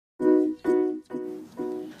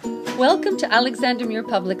Welcome to Alexander Muir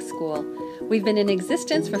Public School. We've been in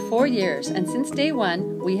existence for 4 years, and since day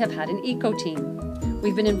one, we have had an eco team.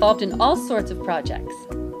 We've been involved in all sorts of projects.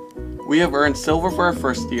 We have earned silver for our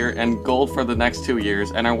first year and gold for the next 2 years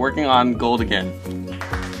and are working on gold again.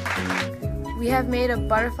 We have made a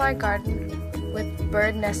butterfly garden with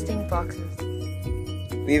bird nesting boxes.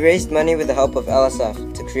 We raised money with the help of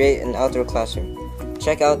LSF to create an outdoor classroom.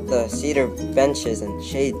 Check out the cedar benches and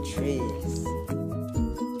shade trees.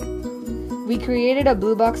 We created a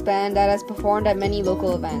blue box band that has performed at many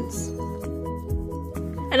local events.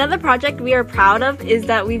 Another project we are proud of is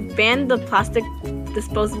that we've banned the plastic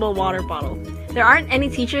disposable water bottle. There aren't any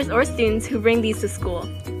teachers or students who bring these to school.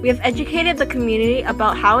 We have educated the community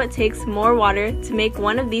about how it takes more water to make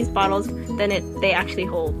one of these bottles than they actually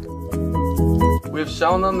hold. We have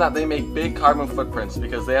shown them that they make big carbon footprints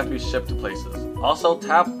because they have to be shipped to places. Also,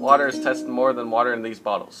 tap water is tested more than water in these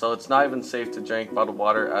bottles, so it's not even safe to drink bottled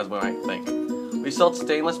water as we might think. We sold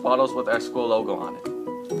stainless bottles with our school logo on it.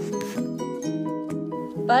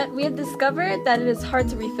 But we have discovered that it is hard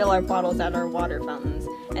to refill our bottles at our water fountains,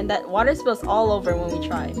 and that water spills all over when we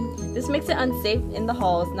try. This makes it unsafe in the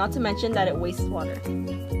halls, not to mention that it wastes water.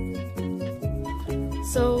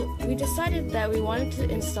 So we decided that we wanted to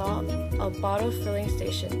install a bottle filling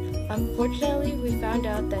station. Unfortunately, we found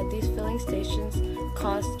out that these filling stations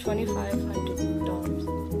cost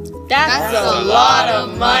 $2,500. That's a lot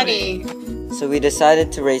of money! So we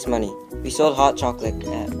decided to raise money. We sold hot chocolate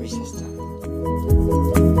at recess time.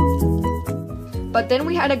 But then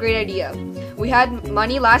we had a great idea. We had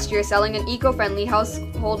money last year selling an eco-friendly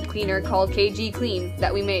household cleaner called KG Clean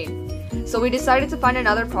that we made. So we decided to find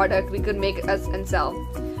another product we could make and sell.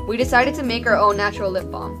 We decided to make our own natural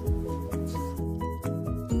lip balm.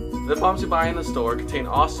 Lip balms you buy in the store contain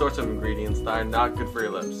all sorts of ingredients that are not good for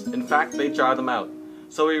your lips. In fact, they dry them out.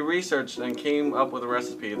 So we researched and came up with a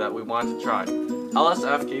recipe that we wanted to try.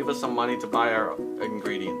 LSF gave us some money to buy our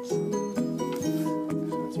ingredients.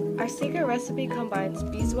 Our secret recipe combines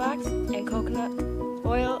beeswax and coconut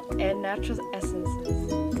oil and natural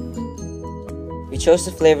essences. We chose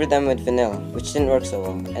to flavor them with vanilla, which didn't work so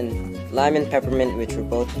well, and lime and peppermint, which were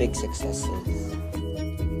both big successes.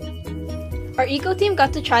 Our eco team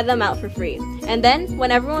got to try them out for free, and then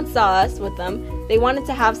when everyone saw us with them, they wanted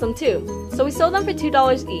to have some too. So we sold them for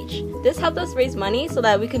 $2 each. This helped us raise money so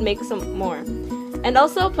that we could make some more, and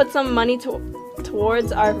also put some money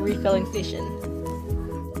towards our refilling station.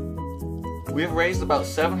 We have raised about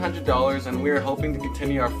 $700 and we are hoping to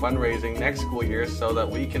continue our fundraising next school year so that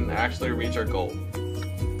we can actually reach our goal.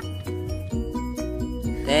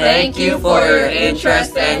 Thank you for your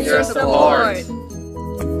interest and your support.